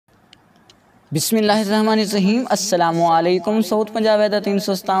बिस्मिल्लाहिर्रहमानिर्रहीम। अस्सलामु अलैकुम। साउथ पंजाब वेदर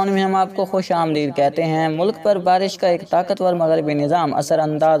 357 में हम आपको खुश आमदीद कहते हैं। मुल्क पर बारिश का एक ताकतवर मगरबी निज़ाम असर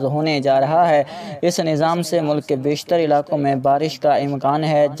अंदाज होने जा रहा है। इस निज़ाम से मुल्क के बेशतर इलाकों में बारिश का इम्कान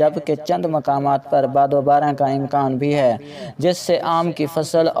है, जबकि चंद मकामात पर बादोबारा का इम्कान भी है, जिससे आम की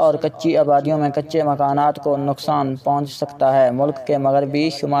फसल और कच्ची आबादियों में कच्चे मकानात को नुकसान पहुँच सकता है। मुल्क के मगरबी,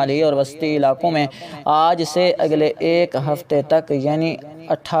 शुमाली और वस्ती इलाकों में आज से अगले एक हफ्ते तक यानी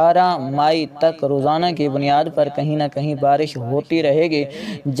 18 मई तक रोज़ाना की बुनियाद पर कहीं न कहीं बारिश होती रहेगी,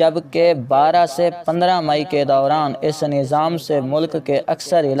 जबकि 12 से 15 मई के दौरान इस निज़ाम से मुल्क के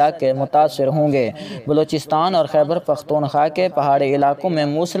अक्सर इलाके मुतासर होंगे। बलूचिस्तान और खैबर पख्तूनख्वा के पहाड़ी इलाकों में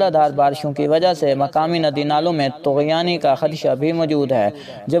मूसलाधार बारिशों की वजह से मकामी नदी नालों में तुग़यानी का खदशा भी मौजूद है,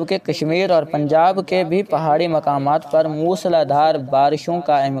 जबकि कश्मीर और पंजाब के भी पहाड़ी मकामात पर मूसलाधार बारिशों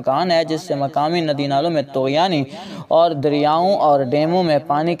का इम्कान है, जिससे मकामी नदी नालों में तुग़यानी और दरियाओं और डैमों में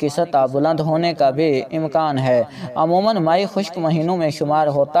पानी की सतह बुलंद होने का भी इम्कान है। अमूमन मई खुश्क महीनों में शुमार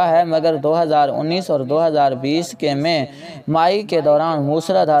होता है, मगर 2019 और 2020 के में मई के दौरान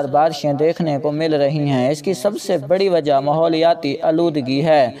मूसलाधार बारिशें देखने को मिल रही हैं। इसकी सबसे बड़ी वजह माहौलियाती आलूदगी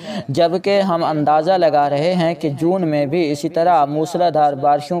है, जबकि हम अंदाज़ा लगा रहे हैं कि जून में भी इसी तरह मूसलाधार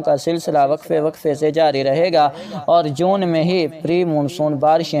बारिशों का सिलसिला वक्फे से जारी रहेगा और जून में ही प्री मानसून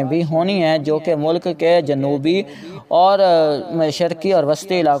बारिशें भी होनी हैं, जो कि मुल्क के जनूबी और शर्की और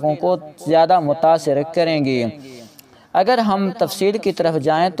वस्ती इलाकों को ज़्यादा मुतासिर करेंगी। अगर हम तफसील की तरफ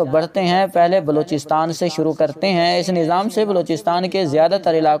जाएं तो बढ़ते हैं। पहले बलूचिस्तान से शुरू करते हैं। इस निज़ाम से बलूचिस्तान के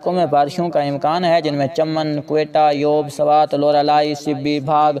ज़्यादातर इलाकों में बारिशों का इम्कान है, जिनमें चमन, क्वेटा, योब, सवात, लोरालाई, सिब्बी,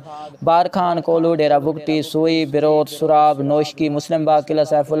 भाग, बारखान, कोलू, डेरा बुगटी, सुई, बिरोत, सुराब, नोशकी, मुस्लिमबाग, किला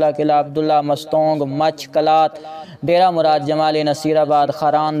सैफुल्ला, किला अब्दुल्ला, मस्तोंग, मच, कलात, डेरा मुराद, जमाली, नसीराबाद,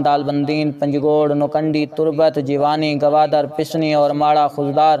 खरान, दालबंदीन, पंजगोड़, नुकंडी, तुरबत, जीवानी, गवादर, पिसनी और माड़ा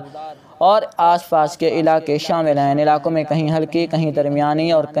खुजदार और आसपास के इलाके शामिल हैं। इन इलाकों में कहीं हल्की, कहीं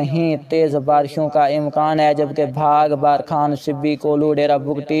दरमियानी और कहीं तेज़ बारिशों का इम्कान है, जबकि भाग, बारखान, सिब्बी, कोलू, डेरा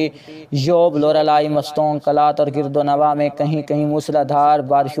बुगटी, योब, लोरालाई, मस्तोंग, कलात और गिरदोनवा में कहीं कहीं मूसलाधार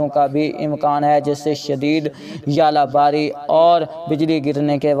बारिशों का भी इम्कान है, जिससे शदीद यालाबारी और बिजली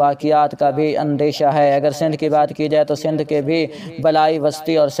गिरने के वाक़यात का भी अंदेशा है। अगर सिंध की बात की जाए तो सिंध के भी बलाई,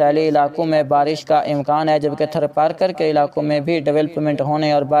 वस्ती और सैली इलाकों में बारिश का इम्कान है, जबकि थरपारकर के इलाकों में भी डेवलपमेंट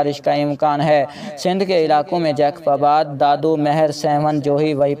होने और बारिश का इम्कान है। सिंध के इलाकों में जैकबाबाद, दादू, महर, सहवन,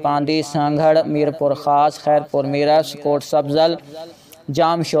 जोही, वहीपांदी, संघड़, मीरपुर खास, खैरपुर, मीरस, कोट सब्जल,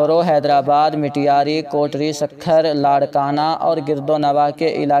 जाम शोरो, हैदराबाद, मिटियारी, कोटरी, सखर, लाड़काना और गिरदोनवा के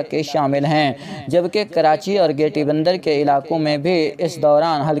इलाके शामिल हैं, जबकि कराची और गेटी बंदर के इलाकों में भी इस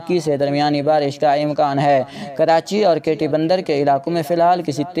दौरान हल्की से दरमियानी बारिश का इम्कान है। कराची और गेटी बंदर के इलाकों में फ़िलहाल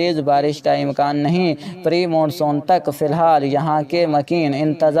किसी तेज़ बारिश का इम्कान नहीं। प्री मानसून तक फ़िलहाल यहाँ के मकीन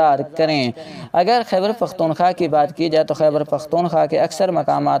इंतज़ार करें। अगर खैबर पख्तूनख्वा की बात की जाए तो खैबर पख्तूनख्वा के अक्सर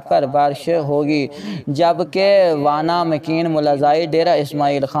मकामात पर बारिश होगी, जबकि वाना, मकीन, मुलाज़ाई, डेरा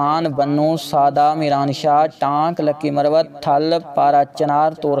इस्माइल खान, बन्नू, सादा, मीरानशाह, टांक, लक्की मरवत, थल, पारा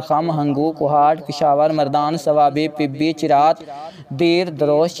चनार, तोरखम, हंगू, कुहाट, पिशावर, मर्दान, सवाबी, पिब्बी, चिरात, दीर,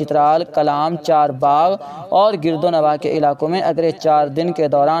 दरोश, चित्राल, कलाम, चार बाग और गिरदोनवा के इलाकों में अगले 4 दिन के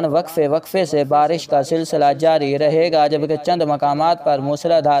दौरान वक्फे से बारिश का सिलसिला जारी रहेगा, जबकि चंद मकामात पर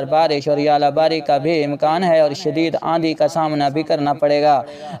मूसलाधार बारिश और यालाबारी का भी इम्कान है और शदीद आंधी का सामना भी करना पड़ेगा।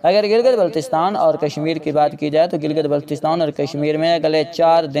 अगर गिलगित बल्तिस्तान और कश्मीर की बात की जाए तो गिलगित बल्तिस्तान और कश्मीर में अगले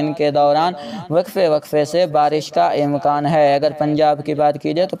 4 दिन के दौरान वक्फे से बारिश का इम्कान है। अगर पंजाब की बात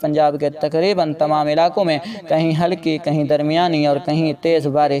की जाए तो पंजाब के तकरीबन तमाम इलाकों में कहीं हल्की, कहीं दरमियानी और कहीं तेज़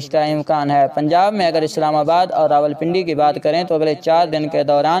बारिश का इम्कान है। पंजाब में अगर इस्लामाबाद और रावलपिंडी की बात करें तो अगले 4 दिन के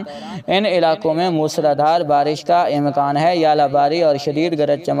दौरान इन इलाकों में मूसलाधार बारिश का इम्कान है। यालाबारी और शदीद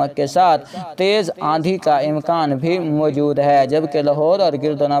गरज चमक के साथ तेज़ आंधी का इम्कान भी मौजूद है, जबकि लाहौर और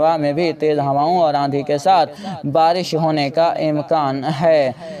गिरदोनवा में भी तेज़ हवाओं और आंधी के साथ बारिश होने का इम्कान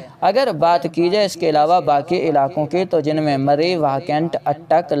है। अगर बात की जाए इसके अलावा बाकी इलाकों की तो जिनमें मरी, वाहकेंट,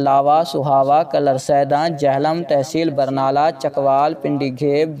 अट्टक, लावा, सुहावा, कलरसैदा, जहलम, तहसील बरनाला, चकवाल, पिंडी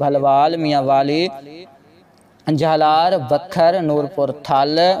घेब, भलवाल, मियांवाली, झालार, बखर, नूरपुर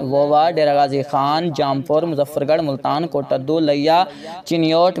थल, वोवा, डेरा गाजी खान, जामपुर, मुजफ्फरगढ़, मुल्तान, कोटद्दू, लैया,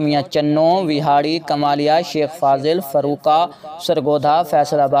 चिनियोट, मियाँ चन्नो, विहाड़ी, कमालिया, शेख फाजिल, फरूका, सरगोधा,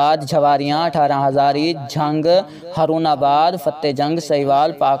 फैसलाबाद, झवारियाँ, 18 हज़ारी, झंग, हरुणाबाद, फतेह जंग,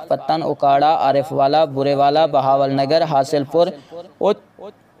 सहीवाल, पाकपत्तन, उकाड़ा, आरिफवाला, बुरेवाला, बहावल नगर, हासिलपुर,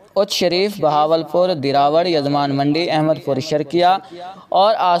 اچ شریف، بہاولپور، دراوڑ، یزمان منڈی، احمد پور شرقیہ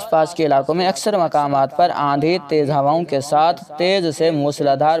اور آس پاس کے علاقوں میں اکثر مقامات پر آندھی، تیز ہوائوں کے ساتھ تیز سے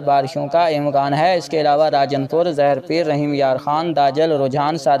موسلادھار بارشوں کا امکان ہے۔ اس کے علاوہ راجن پور، زہر پیر، رحیم یار خان، داجل،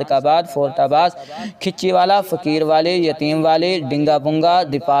 رجحان، صادق آباد، فورت آباد، کھچی والا، فقیر والی، یتیم والی، ڈنگا بنگا،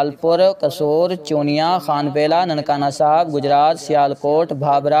 دیپال پور، قصور، چونیا، خان بیلا، ننکانہ صاحب، گجرات، سیالکوٹ،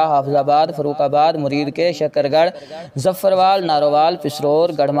 بھابرا، حافظ آباد، فروخ آباد، مرید کے، شکرگڑھ، ظفروال، ناروال، پسرور،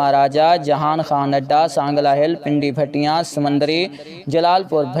 گڑھ مہاراجہ، جہان خان اڈا، سانگلہ ہل، پنڈی بھٹیاں، سمندری، جلال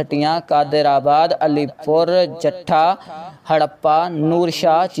پور بھٹیاں، قادر آباد، علی پور، جٹھا، ہڑپا، نور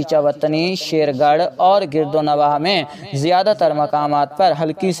شاہ، چیچا وطنی، شیرگڑھ اور گرد و نواح میں زیادہ تر مقامات پر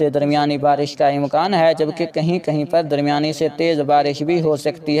ہلکی سے درمیانی بارش کا امکان ہے، جبکہ کہیں کہیں پر درمیانی سے تیز بارش بھی ہو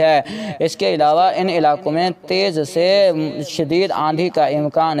سکتی ہے۔ اس کے علاوہ ان علاقوں میں تیز سے شدید آندھی کا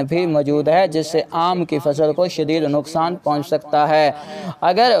امکان بھی موجود ہے، جس سے آم کی فصل کو شدید نقصان پہنچ سکتا ہے۔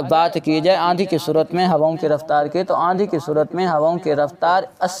 اگر بات کی جائے آندھی کی صورت میں ہواؤں کی رفتار کی، تو آندھی کی صورت میں ہواؤں کی رفتار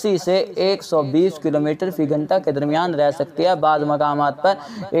 80 سے 120 کلومیٹر فی گھنٹہ کے درمیان رہ سکتی ہے۔ بعض مقامات پر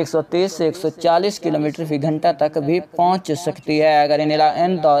 130 سے 140 کلومیٹر فی گھنٹہ تک بھی پہنچ سکتی ہے۔ اگر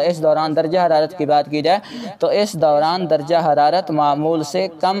اس دوران درجہ حرارت کی بات کی جائے تو اس دوران درجہ حرارت معمول سے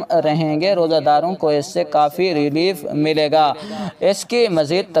کم رہیں گے، روزہ داروں کو اس سے کافی ریلیف ملے گا۔ اس کی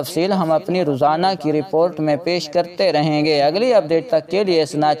مزید تفصیل ہم اپنی روزانہ کی رپورٹ میں پیش کرتے رہیں گے۔ اگلی اپڈیٹ تک کے لیے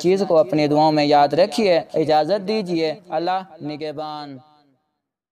اس ناچیز کو اپنی دعاؤں میں یاد رکھیے۔ اجازت دیجیے، اللہ نگہبان۔